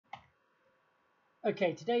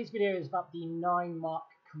Okay, today's video is about the 9-mark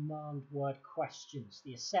command word questions,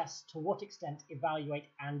 the assess, to what extent, evaluate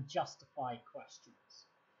and justify questions.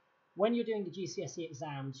 When you're doing the GCSE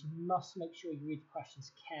exams, you must make sure you read the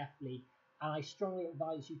questions carefully, and I strongly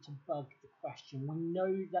advise you to bug the question. We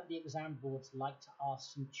know that the exam boards like to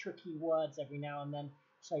ask some tricky words every now and then,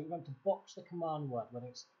 so you're going to box the command word, whether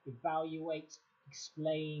it's evaluate,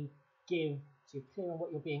 explain, give, so you're clear on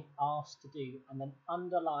what you're being asked to do, and then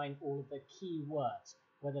underline all of the key words,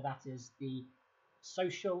 whether that is the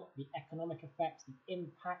social, the economic effects, the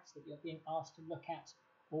impacts that you're being asked to look at,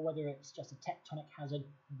 or whether it's just a tectonic hazard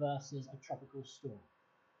versus a tropical storm.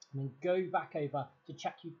 And then go back over to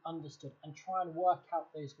check you've understood and try and work out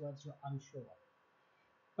those words you're unsure of.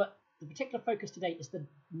 But the particular focus today is the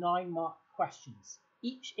 9-mark questions.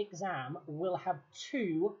 Each exam will have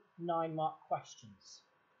 2 9-mark questions.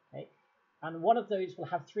 Okay? And one of those will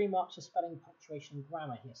have 3 marks for spelling, punctuation and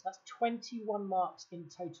grammar here. So that's 21 marks in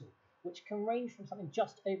total, which can range from something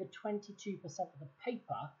just over 22% of the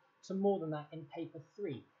paper to more than that in paper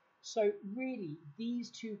 3. So really, these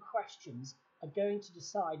 2 questions are going to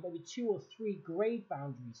decide maybe 2 or 3 grade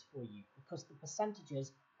boundaries for you, because the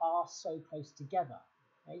percentages are so close together.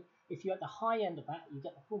 Okay? If you're at the high end of that, you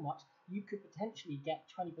get the full marks, you could potentially get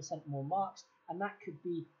 20% more marks, and that could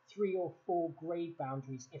be 3 or 4 grade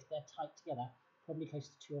boundaries if they're tight together, probably close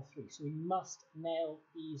to 2 or 3. So we must nail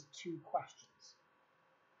these 2 questions.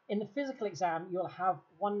 In the physical exam, you'll have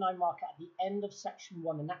 1 9-marker at the end of section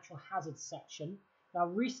 1, the natural hazards section. Now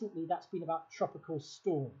recently that's been about tropical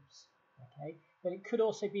storms, okay? But it could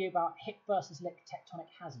also be about hip versus lip tectonic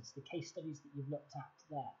hazards, the case studies that you've looked at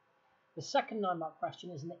there. The second 9-mark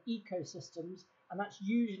question is in the ecosystems, and that's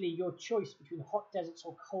usually your choice between hot deserts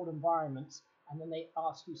or cold environments, and then they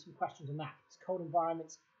ask you some questions on that. It's cold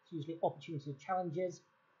environments, it's usually opportunities or challenges,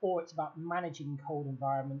 or it's about managing cold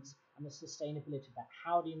environments and the sustainability of that.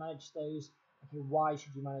 How do you manage those? Okay, why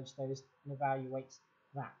should you manage those, and evaluate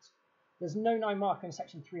that. There's no 9-marker in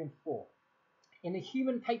section 3 and 4. In the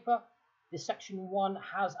human paper, the section 1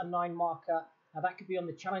 has a 9-marker. Now that could be on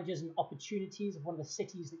the challenges and opportunities of one of the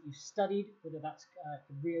cities that you've studied, whether that's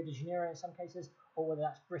Rio de Janeiro in some cases, or whether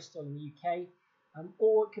that's Bristol in the UK,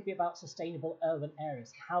 or it could be about sustainable urban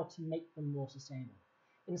areas, how to make them more sustainable.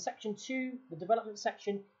 In section 2, the development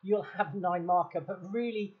section, you'll have a 9-marker, but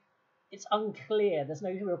really it's unclear. There's no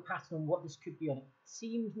real pattern on what this could be on. It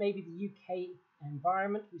seems maybe the UK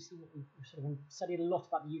environment. We've sort of studied a lot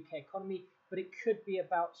about the UK economy, but it could be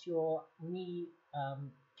about your knee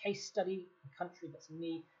case study, a country that's in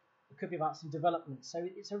need. It could be about some development. So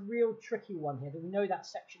it's a real tricky one here. We know that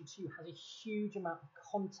section 2 has a huge amount of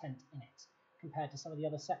content in it compared to some of the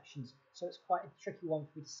other sections. So it's quite a tricky one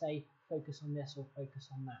for me to say focus on this or focus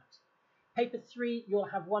on that. Paper 3, you'll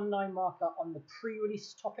have 1 9-marker on the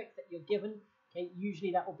pre-release topic that you're given. Okay,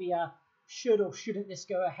 usually that will be a should or shouldn't this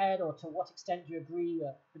go ahead, or to what extent do you agree,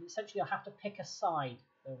 but essentially you'll have to pick a side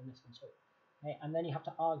on this one too. Okay, and then you have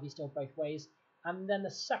to argue still both ways. And then the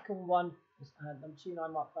second one, number 2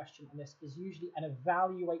 9-mark question on this, is usually an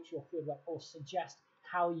evaluate your fieldwork or suggest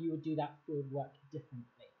how you would do that fieldwork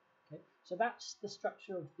differently. Okay, so that's the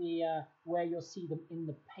structure of the where you'll see them in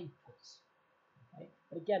the papers. Okay,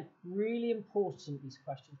 but again, really important these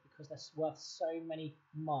questions because they're worth so many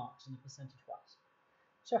marks on the percentage-wise.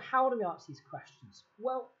 So how do we answer these questions?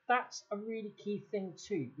 Well, that's a really key thing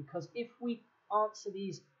too, because if we answer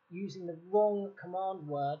these using the wrong command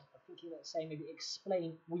word, thinking, let's say, maybe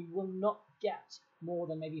explain, we will not get more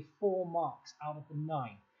than maybe 4 marks out of the 9,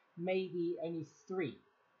 maybe only 3.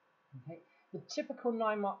 Okay? The typical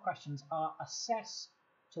 9-mark questions are assess,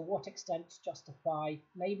 to what extent, justify,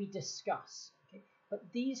 maybe discuss. Okay? But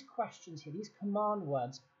these questions here, these command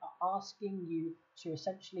words, are asking you to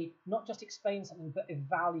essentially not just explain something, but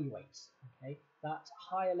evaluate. Okay? That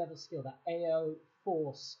higher level skill, that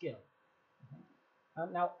AO4 skill. Okay?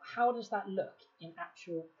 Now, how does that look in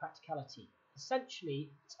actual practicality? Essentially,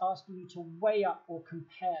 it's asking you to weigh up or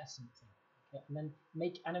compare something, okay, and then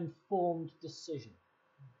make an informed decision.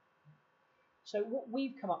 So what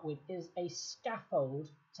we've come up with is a scaffold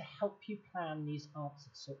to help you plan these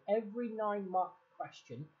answers. So every 9-mark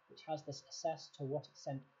question, which has this assess, to what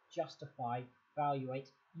extent, justify, evaluate,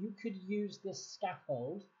 you could use this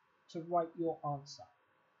scaffold to write your answer.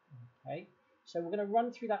 Okay. So we're going to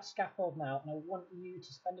run through that scaffold now, and I want you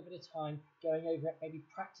to spend a bit of time going over it, maybe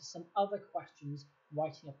practice some other questions,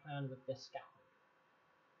 writing a plan with this scaffold.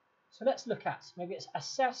 So let's look at, maybe it's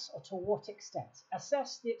assess or to what extent.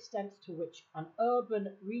 Assess the extent to which an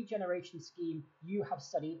urban regeneration scheme you have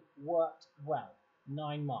studied worked well,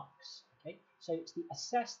 9 marks. Okay, so it's the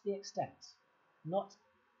assess the extent, not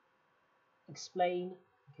explain,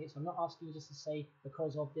 Okay, so I'm not asking you just to say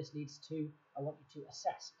because of this leads to. I want you to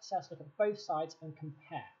assess. Assess, look at both sides and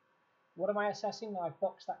compare. What am I assessing? Now I've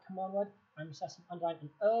boxed that command word. I'm assessing underline an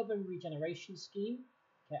urban regeneration scheme.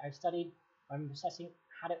 Okay, I'm assessing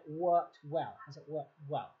had it worked well. Has it worked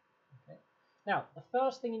well? Okay. Now the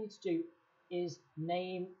first thing you need to do is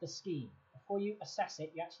name the scheme. Before you assess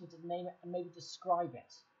it, you actually need to name it and maybe describe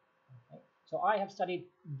it. Okay. So I have studied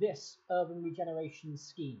this urban regeneration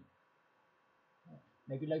scheme.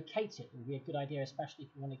 Maybe locate it would be a good idea, especially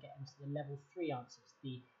if you want to get into the level 3 answers,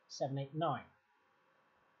 the 7, 8, 9.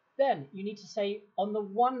 Then you need to say, on the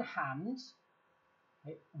one hand,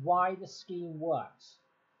 okay, why the scheme works.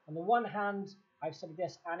 On the one hand, I've studied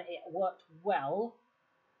this and it worked well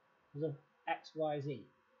because of X, Y, Z.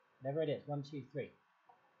 Whatever it is, 1, 2, 3.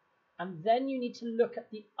 And then you need to look at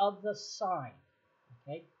the other side.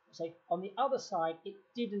 Okay, say on the other side, it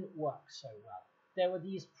didn't work so well. There were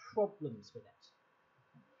these problems with it.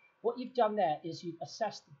 What you've done there is you've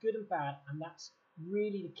assessed the good and bad, and that's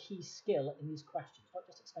really the key skill in these questions. Not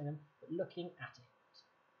just explaining them, but looking at it.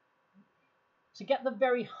 To get the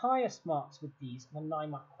very highest marks with these on a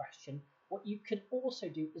 9-mark question, what you could also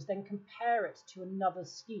do is then compare it to another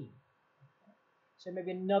scheme. So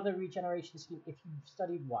maybe another regeneration scheme if you've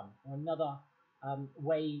studied one, or another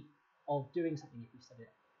way of doing something if you've studied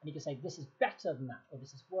it. And you can say, this is better than that, or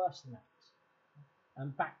this is worse than that.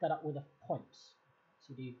 And back that up with a point.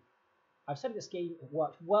 So I've studied the scheme, it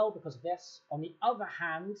worked well because of this. On the other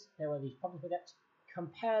hand, there were these problems with it.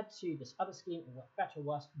 Compared to this other scheme, it worked better or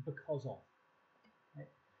worse because of. Okay.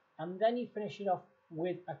 And then you finish it off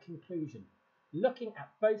with a conclusion. Looking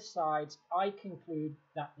at both sides, I conclude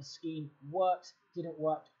that the scheme works, didn't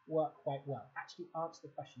work quite well. Actually answer the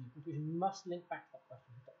question. Your conclusion must link back to that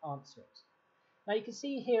question to answer it. Now you can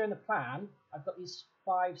see here in the plan, I've got these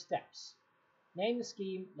 5 steps. Name the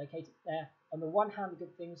scheme, locate it there. On the one hand, the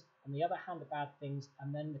good things, on the other hand, the bad things,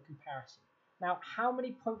 and then the comparison. Now, how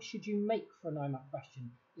many points should you make for a 9-mark question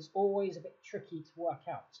is always a bit tricky to work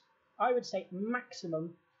out. I would say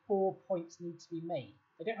maximum 4 points need to be made.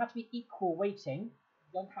 They don't have to be equal weighting.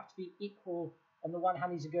 They don't have to be equal. On the one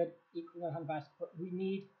hand, these are good, equal on the other hand, bad, but we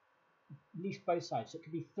need at least both sides. So it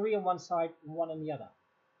could be 3 on one side and 1 on the other.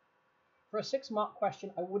 For a 6-mark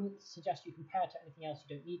question, I wouldn't suggest you compare to anything else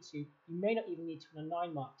you don't need to. You may not even need to on a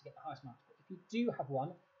 9-mark to get the highest marks. But if you do have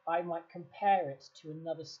one, I might compare it to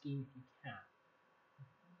another scheme if you can.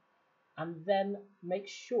 And then make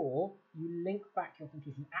sure you link back your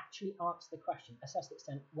conclusion. Actually answer the question. Assess the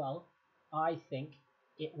extent. Well, I think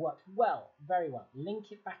it worked well, very well.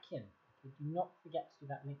 Link it back in. Okay, do not forget to do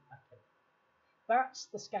that link back in. That's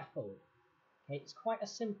the scaffold. Okay, it's quite a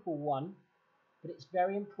simple one, but it's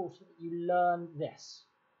very important that you learn this.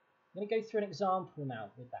 I'm going to go through an example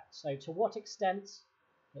now with that. So to what extent,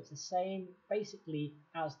 it's the same basically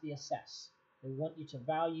as the assess. They want you to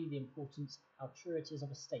value the importance, how true it is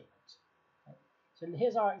of a statement. Okay. So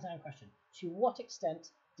here's our exam question. To what extent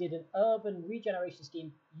did an urban regeneration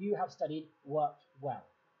scheme you have studied work well?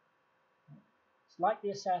 Okay. It's like the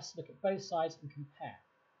assess, look at both sides and compare.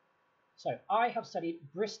 So I have studied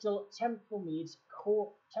Bristol Temple Meads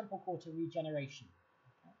Temple Quarter regeneration.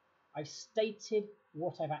 Okay. I've stated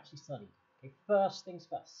what I've actually studied. Okay. First things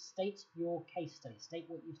first, state your case study, state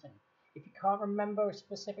what you've studied. If you can't remember a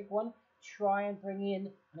specific one, try and bring in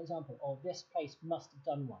an example, or this place must have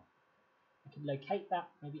done one. You can locate that,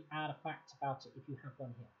 maybe add a fact about it if you have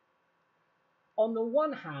one here. On the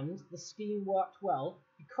one hand, the scheme worked well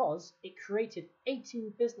because it created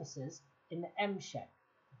 18 businesses in the M shed.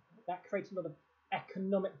 That creates a lot of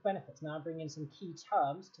economic benefits. Now I bring in some key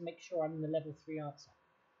terms to make sure I'm in the level 3 answer.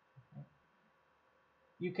 Okay.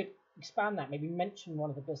 You could expand that, maybe mention one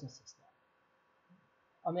of the businesses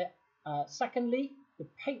there. On the secondly, the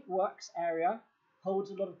paintworks area holds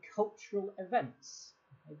a lot of cultural events.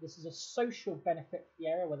 Okay. This is a social benefit for the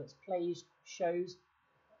area, whether it's plays, shows,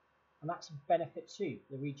 and that's a benefit too,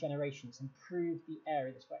 the regeneration. It's improved the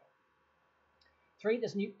area this way. 3,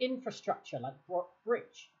 there's new infrastructure like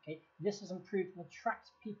bridge. Okay, this has improved and attract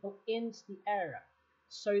people into the area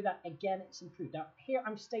so that again it's improved. Now here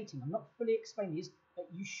I'm stating, I'm not fully explaining these, but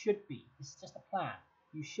you should be. This is just a plan.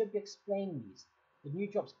 You should be explaining these. The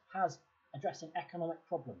new jobs has addressed an economic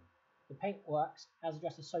problem. The paintworks has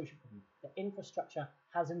addressed a social problem. The infrastructure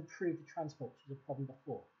has improved the transport, which was a problem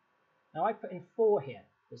before. Now I put in 4 here.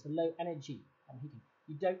 There's the low energy and heating.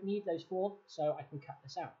 You don't need those 4, so I can cut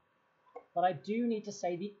this out. But I do need to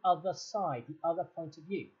say the other side, the other point of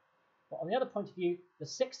view. But on the other point of view, the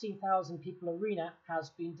 16,000 people arena has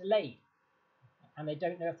been delayed. And they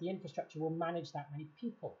don't know if the infrastructure will manage that many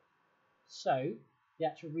people. So the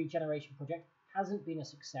actual regeneration project hasn't been a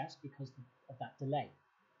success because of that delay.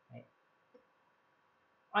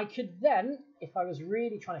 I could then, if I was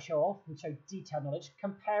really trying to show off and show detailed knowledge,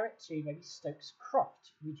 compare it to maybe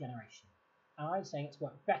Stokes-Croft regeneration. And I'm saying it's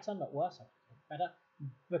worked better, not worse, I think better,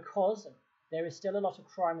 because there is still a lot of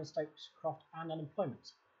crime in Stokes-Croft and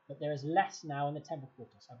unemployment, but there is less now in the Temple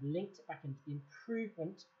Quarter. So I've linked it back into the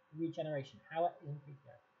improvement regeneration, how it improved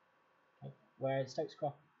there. Okay. Whereas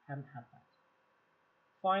Stokes-Croft hadn't had that.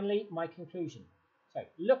 Finally, my conclusion. So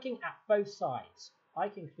looking at both sides, I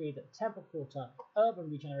conclude that the Temple Quarter urban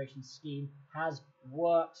regeneration scheme has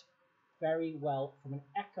worked very well from an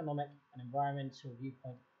economic and environmental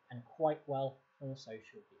viewpoint and quite well from a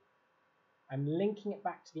social view. I'm linking it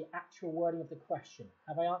back to the actual wording of the question.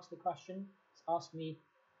 Have I answered the question? It's asked me,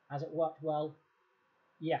 has it worked well?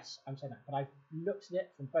 Yes, I'm saying that, but I've looked at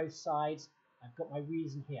it from both sides. I've got my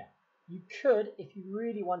reason here. You could, if you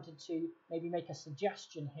really wanted to, maybe make a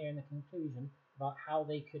suggestion here in the conclusion about how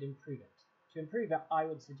they could improve it. To improve it, I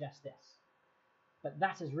would suggest this. But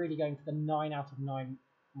that is really going for the 9 out of 9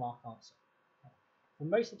 mark answer. For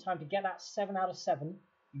most of the time, to get that 7 out of 7,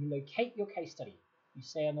 you locate your case study. You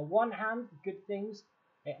say on the one hand, the good things,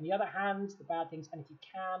 on the other hand, the bad things, and if you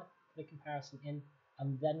can, put a comparison in,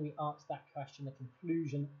 and then we answer that question, the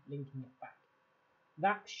conclusion, linking it back.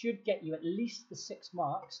 That should get you at least the 6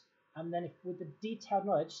 marks, and then if with the detailed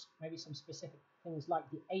knowledge, maybe some specific things like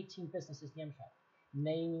the 18 businesses in the MSHAP,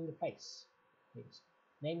 naming the place, please.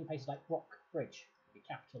 Naming places like Brock Bridge, the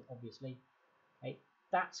capital, obviously. Okay,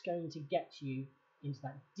 that's going to get you into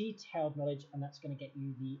that detailed knowledge, and that's going to get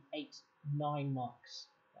you the 8, 9 marks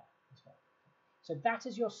there as well. So that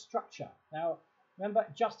is your structure. Now, remember,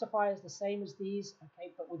 justify is the same as these,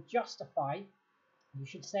 okay, but with justify, you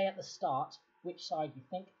should say at the start which side you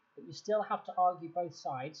think, but you still have to argue both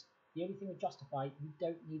sides. The only thing with justify, you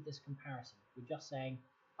don't need this comparison. You're just saying,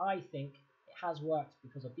 I think it has worked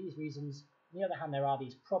because of these reasons. On the other hand, there are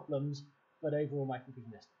these problems, but overall my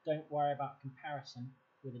conclusion is don't worry about comparison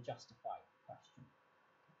with a justify question.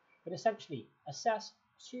 But essentially, assess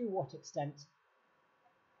to what extent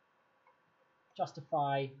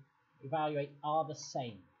justify, evaluate are the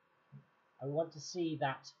same. I want to see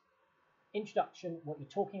that introduction, what you're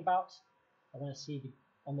talking about. I want to see,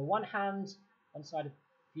 on the one hand, one side of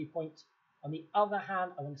viewpoint. On the other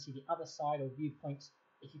hand, I want to see the other side or viewpoint.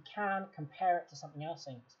 If you can, compare it to something else,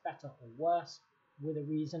 saying it's better or worse with a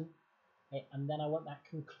reason. Okay, and then I want that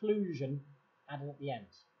conclusion added at the end.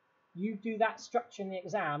 You do that structure in the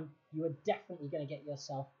exam, you are definitely going to get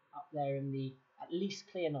yourself up there in the at least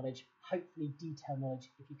clear knowledge, hopefully detailed knowledge,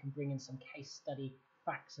 if you can bring in some case study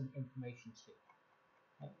facts and information too.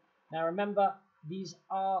 Okay. Now remember, these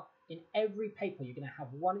are in every paper. You're going to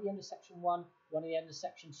have one at the end of section 1, one at the end of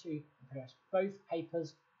section 2, and pretty much both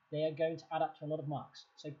papers. They are going to add up to a lot of marks.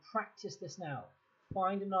 So practice this now.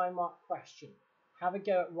 Find a 9-mark question. Have a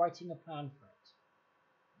go at writing a plan for it.